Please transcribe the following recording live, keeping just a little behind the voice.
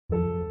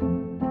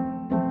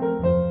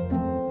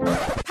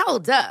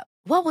Hold up.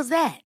 What was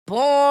that?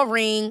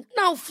 Boring.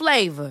 No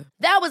flavor.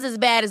 That was as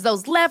bad as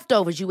those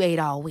leftovers you ate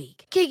all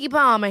week. Keke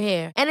Palmer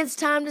here. And it's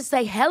time to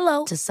say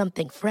hello to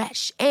something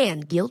fresh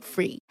and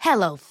guilt-free.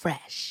 Hello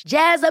Fresh.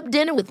 Jazz up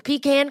dinner with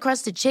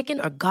pecan-crusted chicken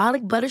or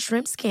garlic butter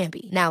shrimp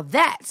scampi. Now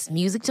that's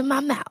music to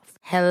my mouth.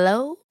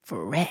 Hello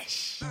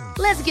Fresh.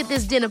 Let's get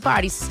this dinner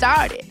party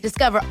started.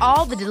 Discover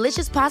all the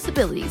delicious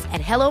possibilities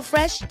at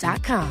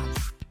hellofresh.com.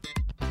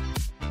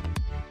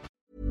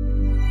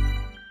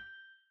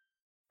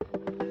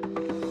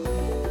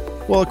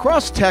 Well,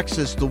 across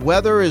Texas, the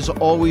weather is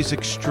always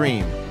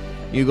extreme.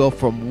 You go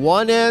from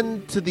one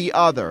end to the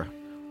other.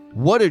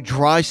 What a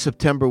dry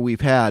September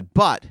we've had.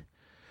 But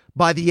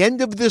by the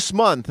end of this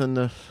month,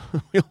 and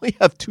we only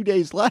have 2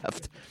 days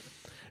left,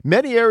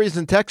 many areas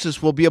in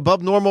Texas will be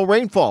above normal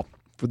rainfall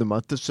for the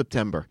month of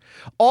September.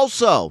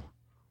 Also,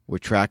 we're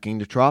tracking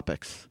the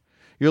tropics.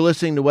 You're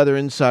listening to Weather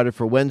Insider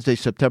for Wednesday,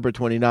 September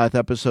 29th,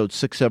 episode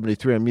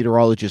 673. I'm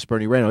meteorologist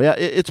Bernie Rayno. Yeah,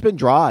 it's been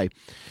dry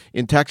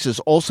in Texas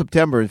all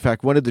September. In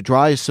fact, one of the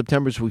driest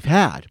Septembers we've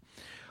had.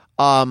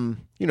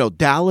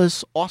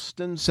 Dallas,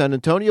 Austin, San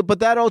Antonio, but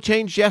that all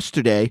changed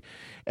yesterday.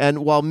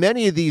 And while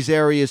many of these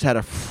areas had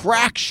a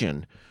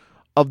fraction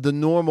of the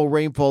normal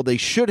rainfall they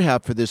should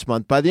have for this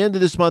month, by the end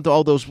of this month,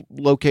 all those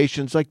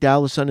locations like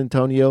Dallas, San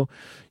Antonio,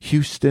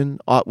 Houston,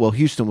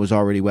 Houston was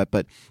already wet,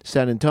 but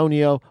San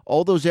Antonio,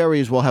 all those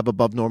areas will have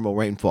above normal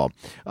rainfall.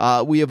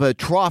 We have a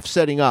trough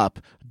setting up,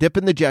 dip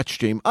in the jet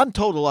stream. I'm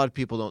told a lot of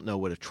people don't know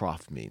what a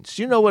trough means.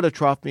 Do you know what a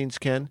trough means,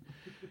 Ken?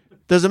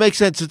 Does it make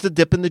sense? It's a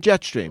dip in the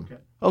jet stream.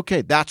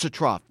 Okay, that's a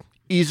trough.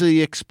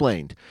 Easily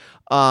explained.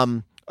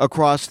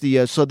 Across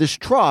the, so this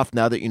trough,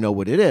 now that you know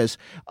what it is,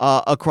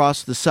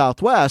 across the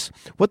southwest,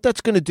 what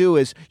that's going to do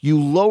is you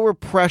lower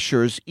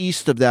pressures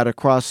east of that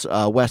across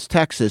West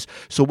Texas.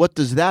 So what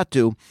does that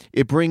do?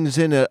 It brings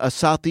in a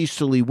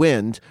southeasterly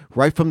wind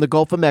right from the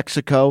Gulf of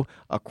Mexico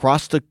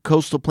across the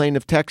coastal plain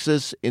of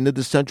Texas into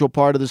the central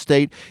part of the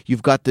state.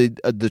 You've got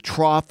the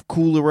trough,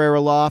 cooler air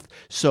aloft.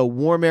 So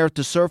warm air at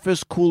the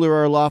surface, cooler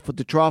air aloft with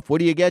the trough. What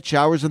do you get?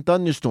 Showers and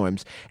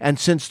thunderstorms. And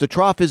since the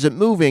trough isn't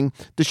moving,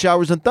 the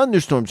showers and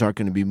thunderstorms aren't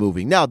going to be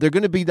moving. Now, they're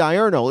going to be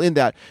diurnal in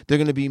that they're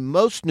going to be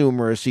most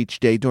numerous each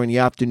day during the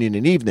afternoon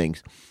and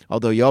evenings,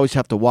 although you always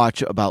have to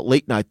watch about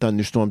late-night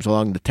thunderstorms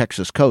along the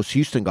Texas coast.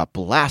 Houston got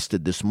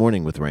blasted this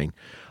morning with rain.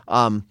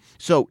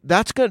 So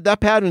that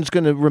pattern is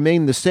going to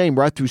remain the same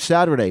right through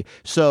Saturday.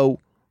 So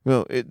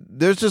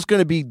there's just going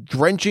to be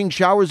drenching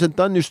showers and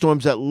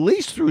thunderstorms at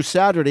least through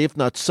Saturday, if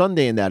not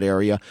Sunday in that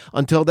area,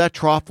 until that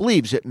trough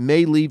leaves. It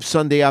may leave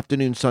Sunday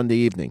afternoon, Sunday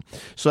evening.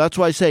 So that's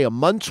why I say a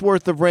month's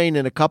worth of rain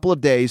in a couple of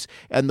days,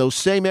 and those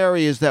same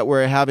areas that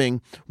were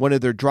having one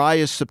of their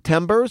driest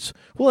Septembers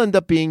will end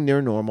up being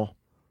near normal,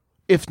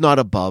 if not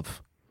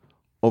above,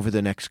 over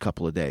the next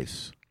couple of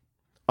days.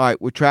 All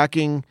right, we're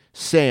tracking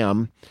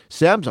Sam.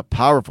 Sam's a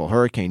powerful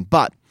hurricane,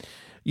 but,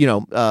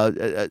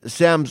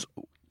 Sam's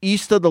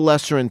east of the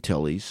Lesser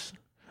Antilles,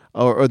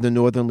 or the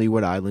northern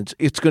Leeward Islands.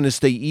 It's going to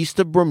stay east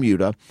of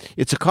Bermuda.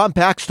 It's a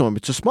compact storm.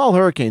 It's a small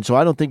hurricane, so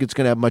I don't think it's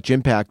going to have much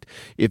impact,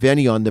 if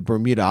any, on the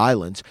Bermuda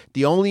Islands.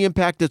 The only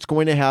impact it's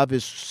going to have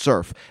is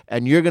surf,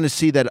 and you're going to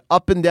see that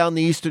up and down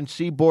the eastern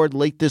seaboard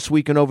late this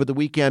week and over the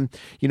weekend.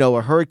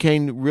 A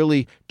hurricane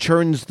really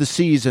churns the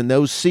seas, and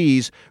those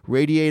seas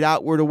radiate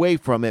outward away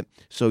from it,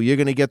 so you're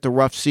going to get the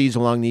rough seas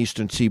along the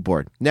eastern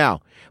seaboard.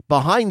 Now,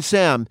 behind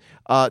Sam,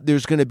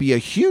 there's going to be a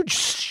huge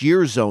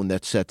shear zone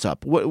that sets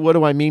up. What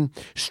do I mean?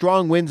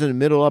 Strong winds in the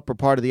middle upper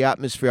part of the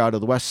atmosphere out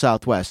of the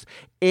west-southwest,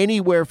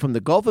 anywhere from the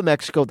Gulf of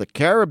Mexico, the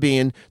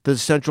Caribbean, to the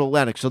Central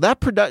Atlantic. So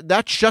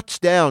that shuts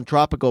down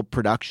tropical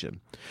production.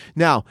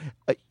 Now,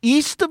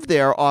 east of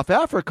there, off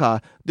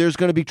Africa, there's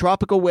going to be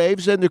tropical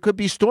waves, and there could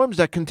be storms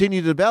that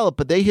continue to develop,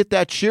 but they hit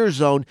that shear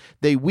zone,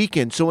 they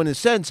weaken. So in a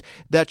sense,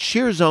 that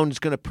shear zone is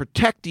going to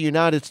protect the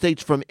United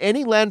States from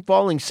any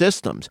landfalling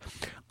systems.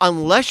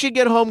 Unless you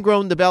get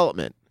homegrown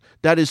development,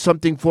 that is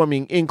something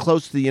forming in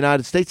close to the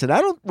United States, and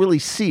I don't really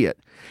see it.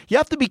 You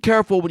have to be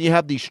careful when you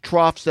have these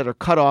troughs that are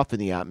cut off in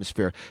the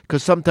atmosphere,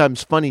 because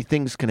sometimes funny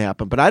things can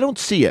happen, but I don't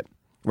see it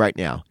right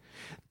now.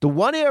 The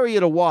one area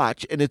to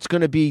watch, and it's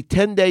going to be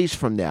 10 days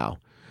from now,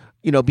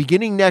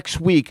 beginning next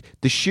week,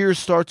 the shear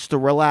starts to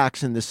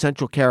relax in the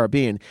Central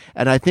Caribbean,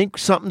 and I think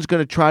something's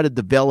going to try to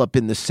develop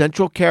in the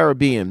Central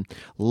Caribbean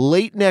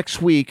late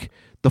next week,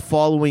 the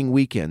following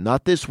weekend.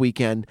 Not this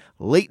weekend,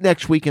 late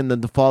next weekend, then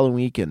the following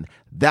weekend.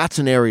 That's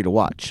an area to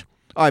watch.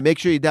 All right, make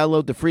sure you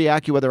download the free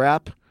AccuWeather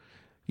app.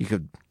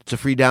 It's a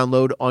free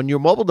download on your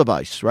mobile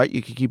device, right?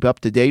 You can keep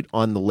up to date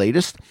on the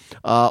latest.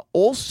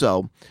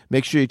 Also,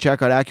 make sure you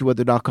check out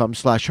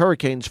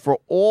AccuWeather.com/hurricanes for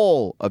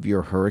all of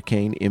your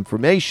hurricane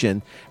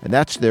information, and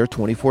that's there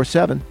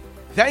 24/7.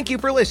 Thank you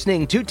for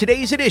listening to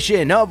today's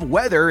edition of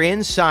Weather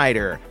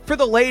Insider. For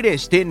the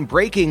latest in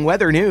breaking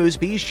weather news,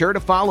 be sure to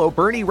follow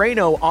Bernie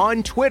Rayno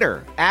on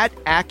Twitter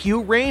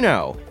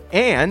 @AccuRayno.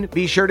 And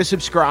be sure to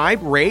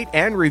subscribe, rate,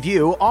 and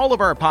review all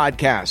of our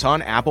podcasts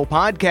on Apple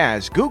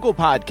Podcasts, Google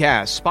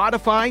Podcasts,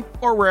 Spotify,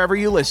 or wherever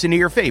you listen to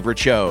your favorite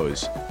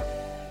shows.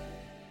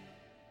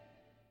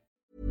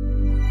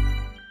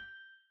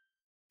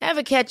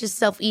 Ever catch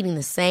yourself eating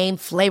the same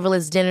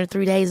flavorless dinner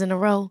 3 days in a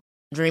row?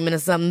 Dreaming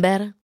of something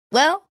better?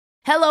 Well,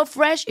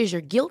 HelloFresh is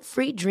your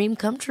guilt-free dream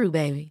come true,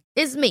 baby.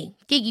 It's me,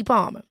 Keke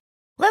Palmer.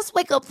 Let's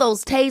wake up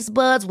those taste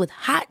buds with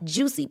hot,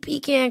 juicy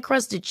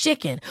pecan-crusted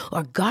chicken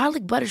or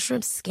garlic butter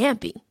shrimp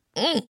scampi.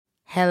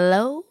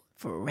 Hello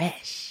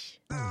Fresh.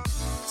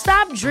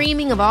 Stop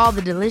dreaming of all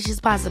the delicious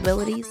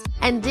possibilities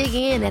and dig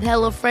in at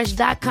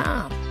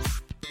HelloFresh.com.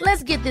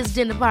 Let's get this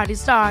dinner party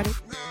started.